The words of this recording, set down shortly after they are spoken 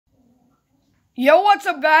Yo, what's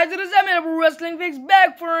up guys, it is Emil Wrestling Fix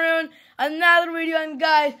back for another video, and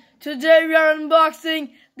guys, today we are unboxing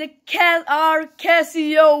the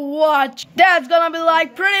Casio watch. That's gonna be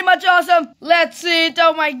like pretty much awesome. Let's see it.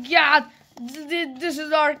 Oh my god, this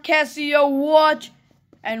is our Casio watch,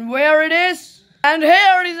 and where it is, and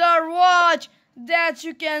here is our watch that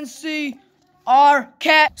you can see, our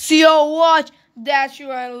Casio watch that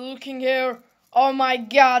you are looking here. Oh my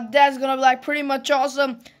god, that's gonna be like pretty much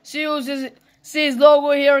awesome. See his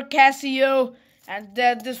logo here, Casio, and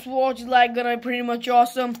that this watch is like gonna be pretty much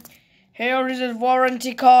awesome. Here is his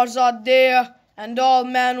warranty cards out there, and all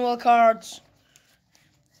manual cards.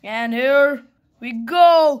 And here we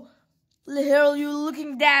go. Here you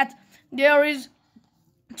looking that there is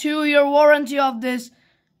 2-year warranty of this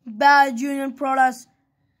bad union products,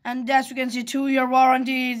 and as you can see, 2-year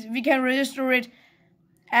warranties. We can register it,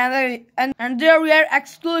 and there we are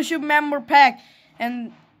exclusive member pack,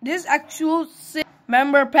 and this exclusive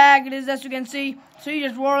member pack, it is, as you can see, 3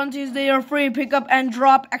 years warranties, they are free pickup and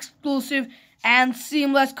drop, exclusive and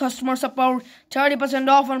seamless customer support, 30%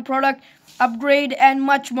 off on product upgrade, and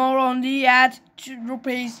much more only at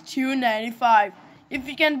rupees 295. If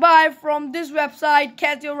you can buy from this website,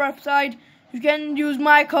 Casio website, you can use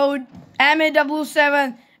my code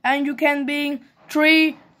MAW7, and you can being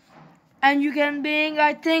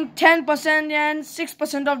I think 10% and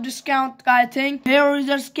 6% of discount, I think. Here is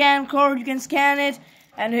a scan code, you can scan it,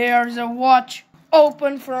 and here is a watch.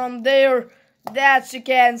 Open from there, that you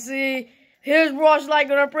can see. Here's watch like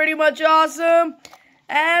they're pretty much awesome.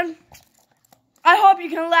 And I hope you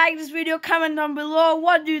can like this video, comment down below.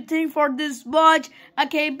 What do you think for this watch?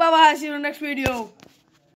 Okay, bye bye, see you in the next video.